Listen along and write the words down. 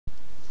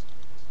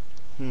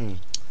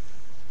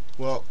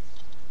Well,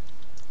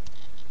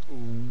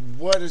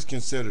 what is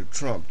considered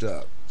trumped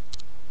up?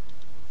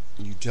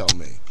 You tell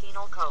me.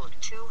 Penal Code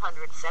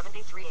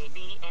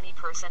 273AB. Any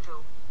person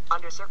who,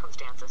 under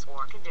circumstances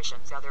or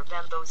conditions other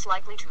than those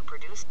likely to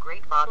produce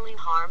great bodily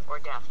harm or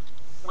death,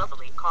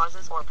 willfully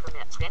causes or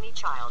permits any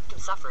child to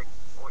suffer,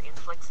 or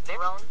inflicts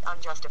their own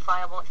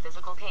unjustifiable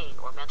physical pain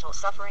or mental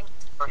suffering,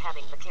 or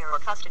having the care or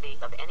custody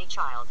of any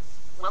child,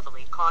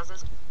 willfully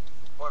causes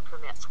or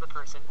permits the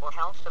person or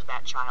health of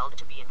that child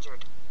to be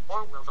injured,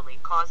 or willfully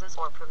causes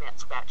or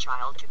permits that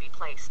child to be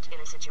placed in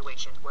a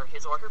situation where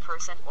his or her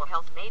person or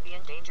health may be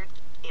endangered,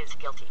 is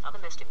guilty of a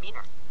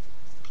misdemeanor.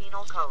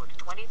 Penal Code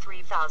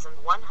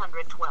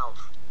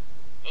 23,112.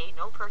 A.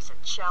 No person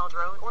shall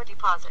throw or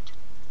deposit,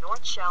 nor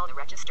shall the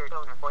registered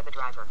owner or the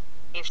driver,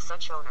 if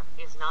such owner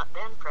is not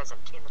then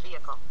present in the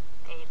vehicle,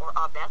 aid or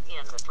abet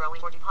in the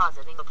throwing or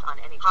depositing upon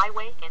any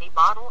highway any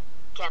bottle,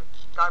 can,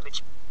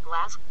 garbage,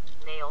 glass,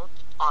 nail,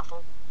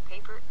 offal,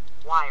 paper,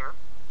 wire,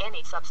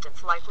 any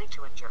substance likely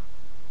to injure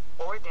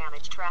or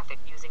damage traffic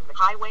using the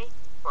highway,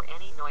 or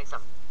any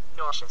noisome,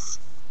 noxious,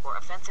 or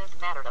offensive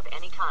matter of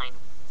any kind.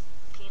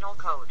 Penal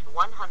Code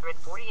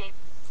 148.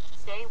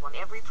 Day 1.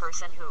 Every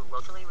person who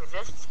willfully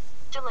resists,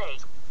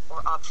 delays,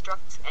 or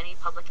obstructs any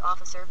public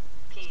officer,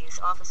 peace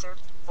officer,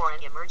 or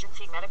an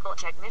emergency medical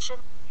technician,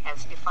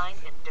 as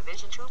defined in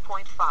Division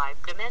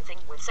 2.5, commencing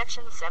with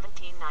Section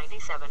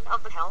 1797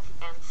 of the Health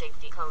and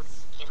Safety Code,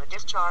 in the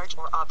discharge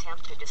or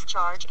attempt to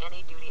discharge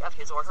any duty of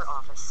his or her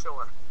office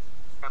or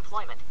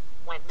employment,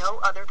 when no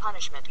other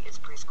punishment is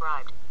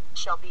prescribed,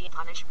 shall be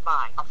punished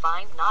by a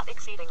fine not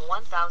exceeding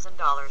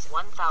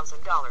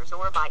 $1,000,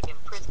 or by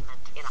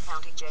imprisonment in a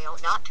county jail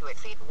not to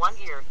exceed 1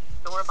 year,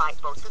 or by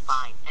both the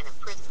fine and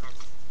imprisonment.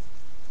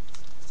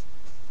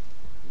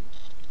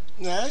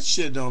 Now, that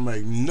shit don't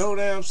make no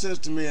damn sense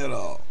to me at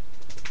all.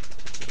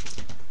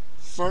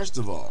 First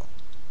of all,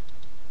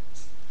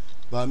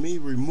 by me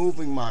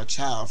removing my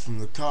child from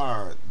the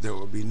car, there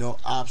will be no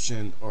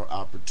option or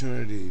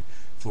opportunity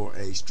for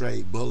a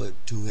stray bullet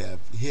to have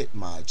hit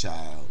my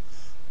child.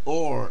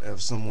 Or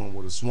if someone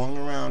would have swung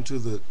around to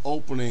the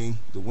opening,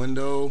 the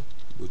window,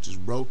 which is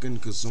broken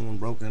because someone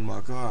broke in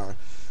my car,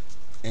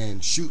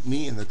 and shoot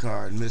me in the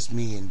car and miss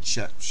me and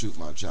shoot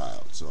my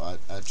child. So I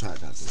tried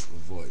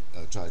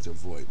to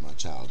avoid my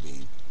child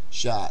being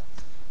shot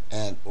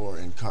and or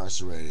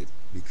incarcerated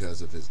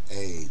because of his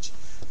age.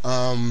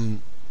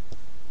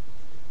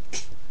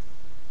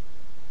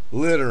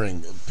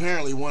 Littering.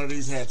 Apparently one of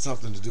these had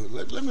something to do with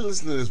it. Let me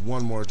listen to this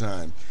one more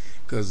time,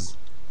 because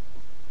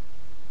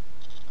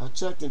I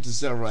checked into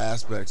several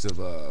aspects of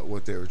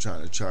what they were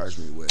trying to charge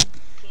me with.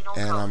 Penal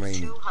Code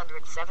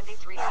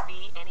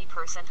 273B. Any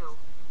person who,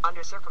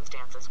 under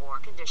circumstances or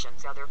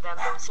conditions other than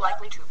those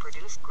likely to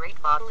produce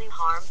great bodily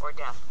harm or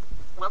death,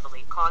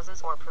 willfully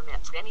causes or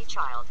permits any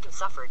child to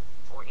suffer,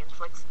 or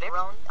inflicts their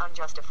own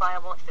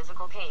unjustifiable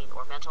physical pain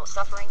or mental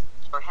suffering,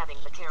 or having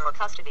the care or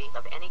custody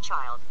of any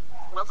child,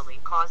 willfully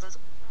causes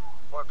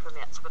or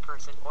permits the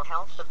person or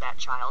health of that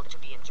child to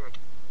be injured,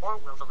 or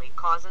willfully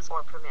causes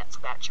or permits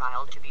that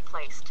child to be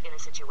placed in a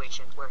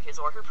situation where his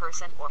or her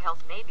person or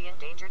health may be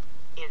endangered,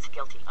 is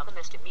guilty of a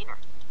misdemeanor.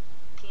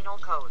 Penal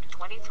Code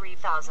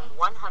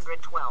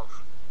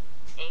 23,112.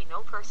 A.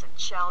 No person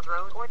shall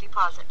throw or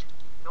deposit,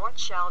 nor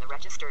shall the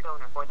registered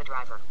owner or the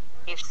driver,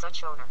 if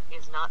such owner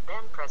is not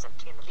then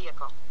present in the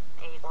vehicle,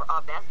 aid or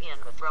abet in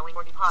the throwing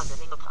or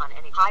depositing upon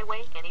any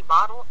highway any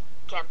bottle,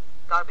 can,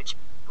 garbage,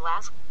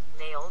 glass,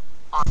 nail,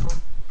 offal,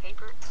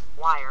 paper,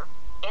 wire,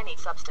 any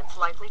substance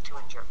likely to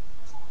injure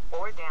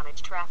or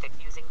damage traffic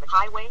using the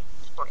highway,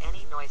 or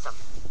any noisome,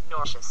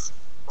 noxious,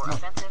 or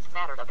offensive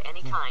matter of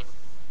any kind.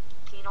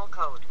 Penal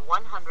Code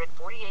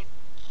 148.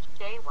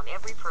 Day 1.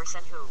 Every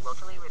person who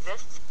willfully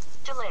resists,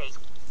 delays,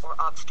 or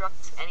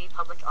obstructs any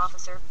public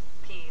officer,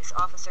 peace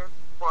officer,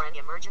 or an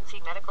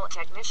emergency medical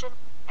technician,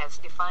 as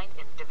defined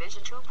in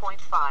Division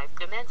 2.5,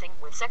 commencing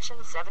with Section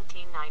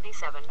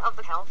 1797 of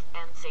the Health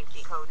and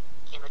Safety Code,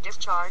 in the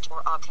discharge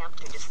or attempt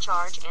to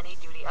discharge any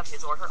duty of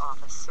his or her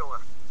office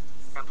or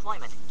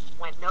employment,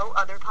 when no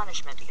other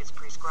punishment is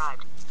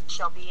prescribed,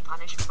 shall be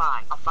punished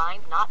by a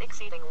fine not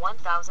exceeding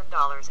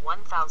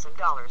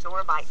 $1,000,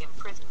 or by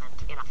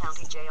imprisonment in a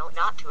county jail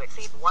not to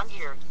exceed 1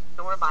 year,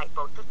 or by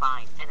both the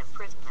fine and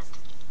imprisonment.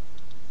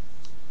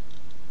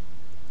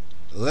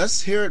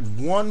 Let's hear it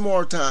one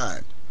more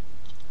time,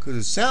 because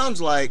it sounds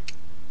like,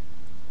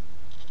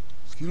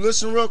 if you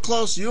listen real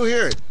close, you'll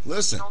hear it.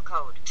 Listen. Penal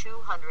Code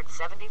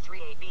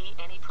 273AB.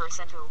 Any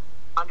person who,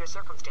 under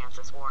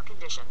circumstances or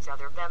conditions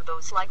other than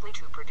those likely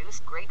to produce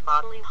great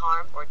bodily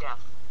harm or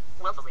death,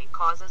 willfully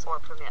causes or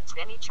permits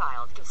any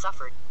child to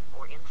suffer,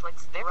 or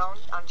inflicts their own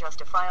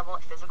unjustifiable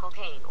physical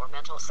pain or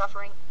mental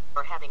suffering,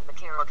 or having the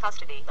care or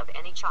custody of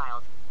any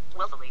child,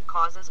 willfully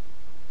causes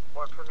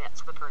or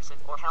permits the person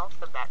or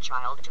health of that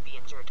child to be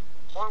injured,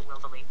 or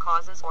willfully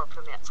causes or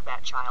permits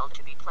that child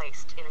to be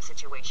placed in a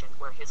situation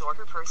where his or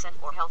her person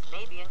or health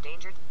may be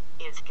endangered,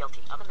 is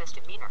guilty of a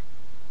misdemeanor.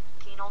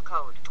 Penal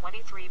Code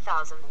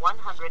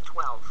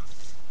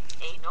 23,112.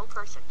 A. No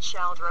person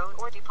shall throw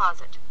or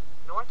deposit,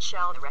 nor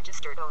shall the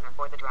registered owner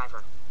or the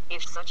driver,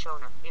 if such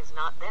owner is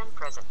not then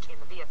present in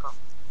the vehicle,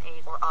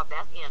 aid or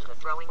abet in the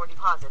throwing or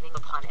depositing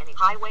upon any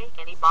highway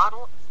any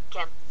bottle,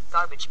 can,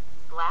 garbage,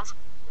 glass,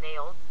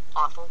 nail,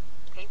 offal,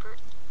 paper,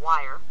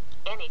 wire,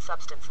 any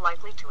substance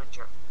likely to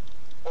injure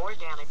or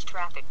damage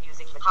traffic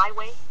using the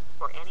highway,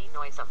 or any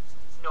noisome,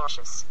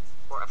 noxious,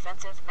 or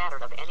offensive matter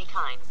of any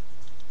kind.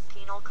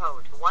 Penal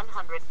Code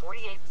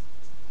 148.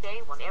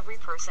 A1 Every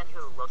person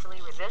who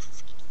willfully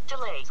resists,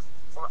 delays,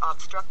 or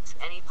obstructs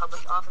any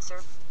public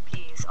officer,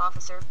 peace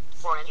officer,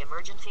 or any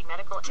emergency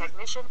medical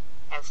technician,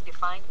 as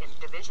defined in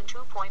Division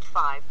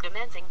 2.5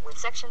 commencing with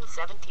Section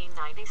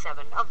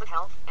 1797 of the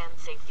Health and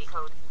Safety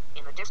Code,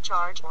 in the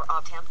discharge or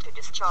attempt to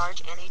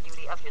discharge any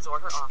duty of his or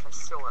her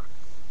office or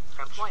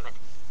employment,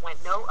 when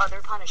no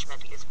other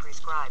punishment is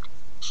prescribed,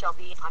 shall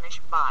be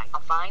punished by a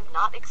fine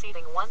not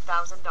exceeding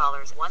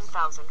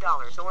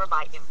 $1,000 or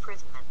by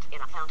imprisonment in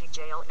a county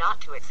jail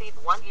not to exceed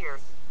 1 year,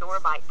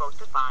 or by both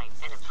the fine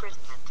and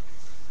imprisonment.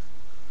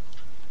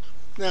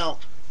 Now,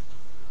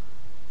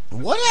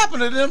 what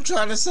happened to them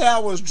trying to say I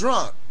was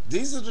drunk?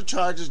 These are the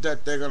charges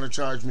that they're going to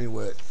charge me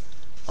with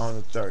on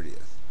the 30th.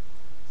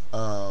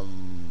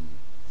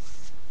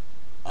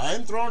 I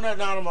ain't throwing that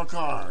out of my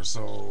car,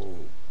 so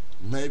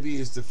maybe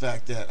it's the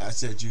fact that I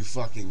said you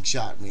fucking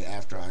shot me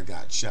after I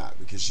got shot,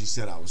 because she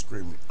said I was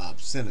screaming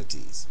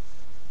obscenities.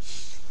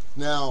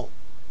 Now,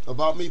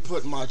 about me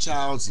putting my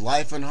child's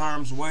life in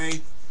harm's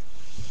way,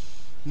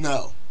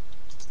 no.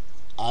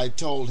 I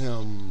told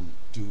him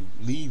to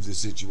leave the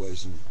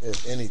situation,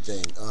 if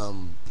anything.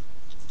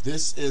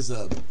 This is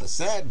a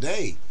sad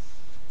day.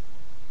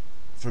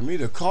 For me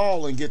to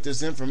call and get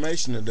this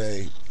information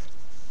today,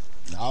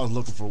 I was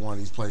looking for one of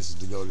these places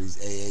to go to, these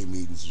AA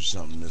meetings or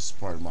something. This is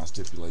part of my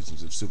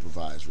stipulations of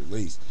supervised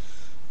release.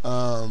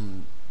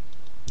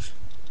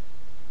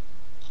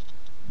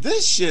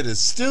 This shit is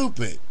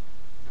stupid.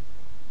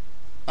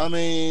 I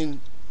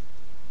mean,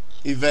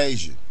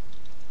 evasion.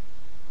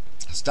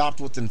 I stopped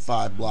within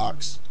 5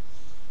 blocks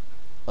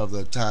of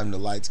the time the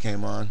lights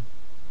came on.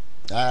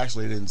 I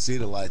actually didn't see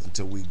the lights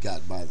until we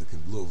got by the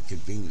little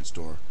convenience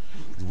store,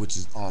 which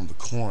is on the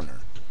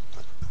corner.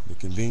 The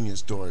convenience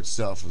store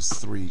itself is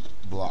 3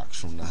 blocks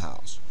from the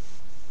house.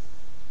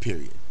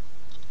 Period.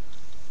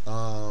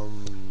 No,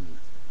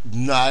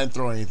 I didn't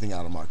throw anything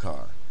out of my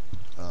car.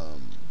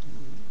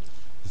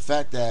 The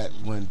fact that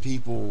when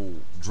people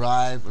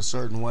drive a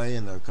certain way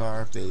in their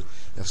car,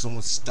 if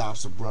someone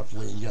stops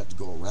abruptly and you have to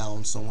go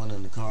around someone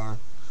in the car,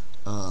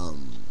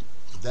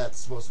 that's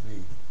supposed to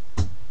be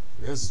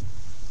this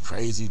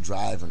crazy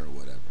driving or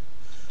whatever.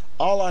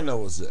 All I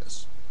know is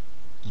this: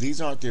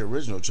 these aren't the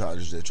original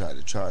charges they tried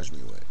to charge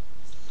me with.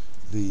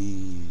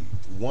 The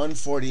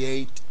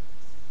 148A,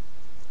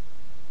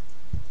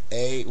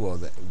 well,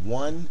 the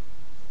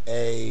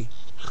 1A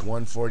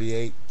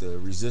 148, the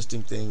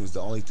resisting thing, is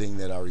the only thing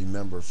that I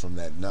remember from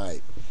that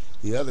night.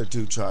 The other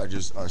 2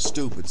 charges are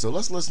stupid. So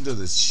let's listen to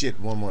this shit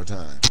one more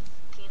time.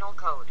 Penal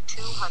Code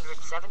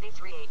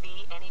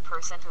 273AB. Any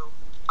person who,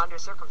 under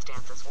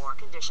circumstances or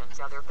conditions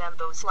other than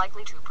those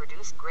likely to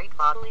produce great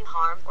bodily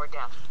harm or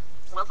death,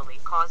 willfully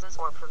causes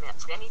or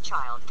permits any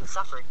child to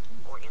suffer,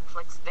 or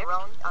inflicts their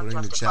own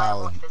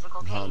unjustifiable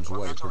physical pain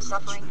or mental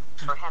suffering,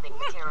 or having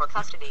the care or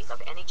custody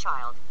of any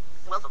child,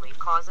 willfully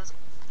causes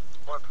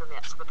or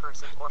permits the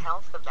person or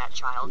health of that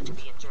child to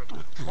be injured,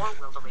 or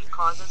willfully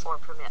causes or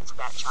permits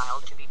that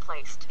child to be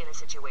placed in a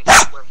situation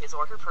where his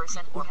or her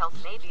person or health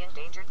may be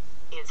endangered,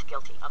 is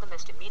guilty of a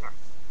misdemeanor.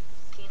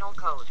 Penal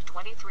Code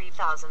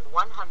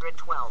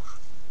 23,112.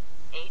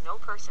 A. No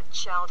person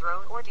shall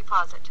throw or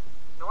deposit,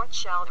 nor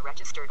shall the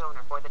registered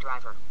owner or the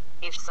driver,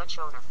 if such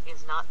owner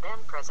is not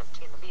then present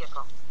in the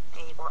vehicle,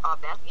 aid or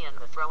abet in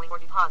the throwing or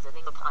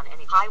depositing upon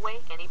any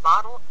highway any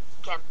bottle,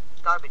 can,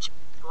 garbage,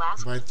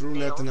 glass, if I threw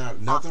nothing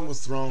out, nothing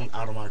was thrown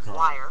out of my car.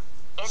 Wire,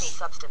 any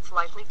substance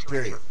likely to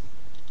injure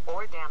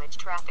or damage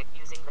traffic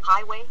using the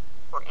highway,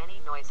 or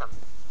any noisome,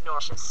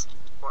 noxious,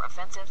 or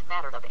offensive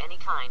matter of any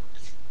kind.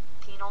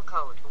 Penal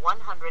Code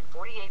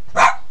 148.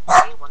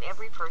 A1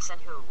 Every person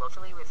who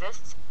willfully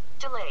resists,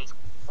 delays,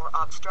 or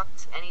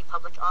obstructs any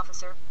public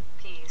officer,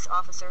 peace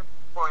officer,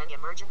 or an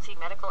emergency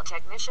medical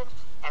technician,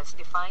 as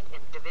defined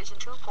in Division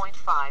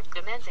 2.5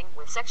 commencing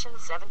with Section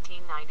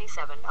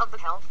 1797 of the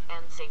Health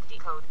and Safety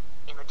Code,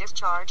 in the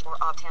discharge or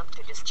attempt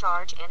to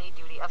discharge any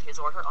duty of his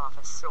or her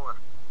office or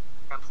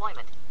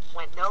employment,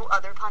 when no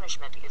other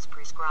punishment is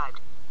prescribed,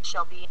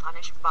 shall be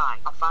punished by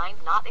a fine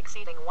not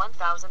exceeding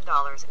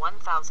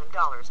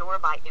 $1,000 or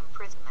by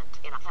imprisonment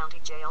in a county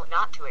jail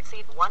not to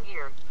exceed 1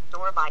 year,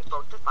 or by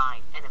both the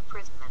fine and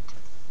imprisonment.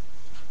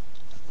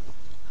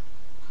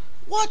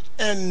 What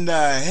in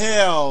the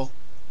hell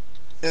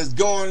is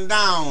going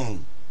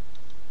down?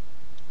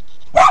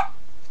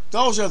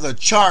 Those are the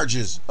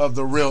charges of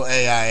the real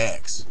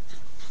AIX.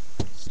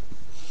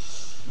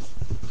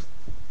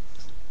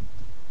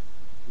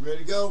 Ready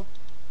to go?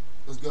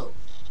 Let's go.